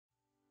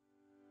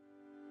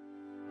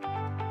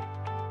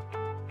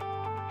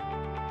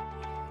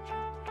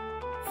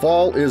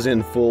Fall is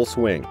in full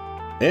swing,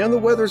 and the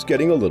weather's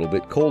getting a little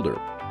bit colder.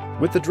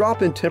 With the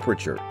drop in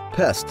temperature,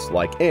 pests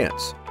like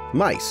ants,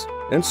 mice,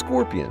 and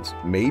scorpions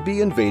may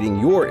be invading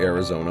your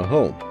Arizona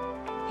home.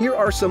 Here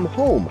are some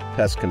home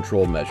pest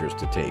control measures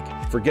to take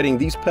for getting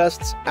these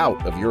pests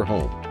out of your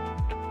home.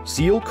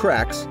 Seal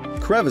cracks,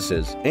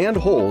 crevices, and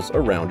holes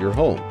around your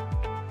home.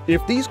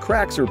 If these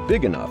cracks are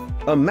big enough,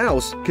 a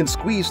mouse can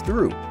squeeze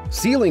through.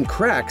 Sealing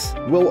cracks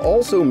will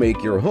also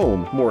make your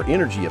home more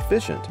energy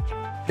efficient.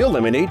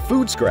 Eliminate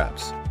food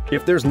scraps.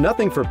 If there's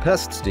nothing for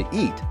pests to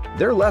eat,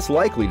 they're less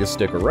likely to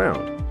stick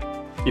around.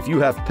 If you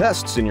have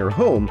pests in your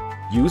home,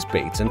 use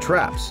baits and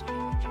traps.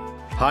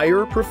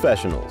 Hire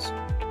professionals.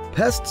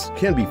 Pests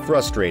can be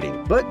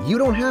frustrating, but you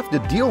don't have to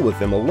deal with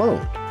them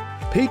alone.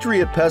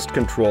 Patriot Pest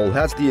Control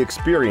has the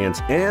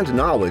experience and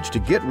knowledge to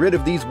get rid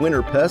of these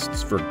winter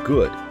pests for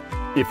good.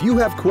 If you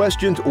have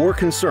questions or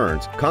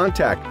concerns,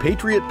 contact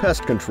Patriot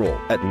Pest Control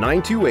at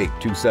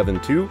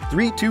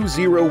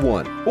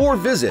 928-272-3201 or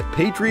visit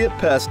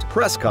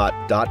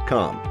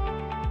patriotpestprescott.com.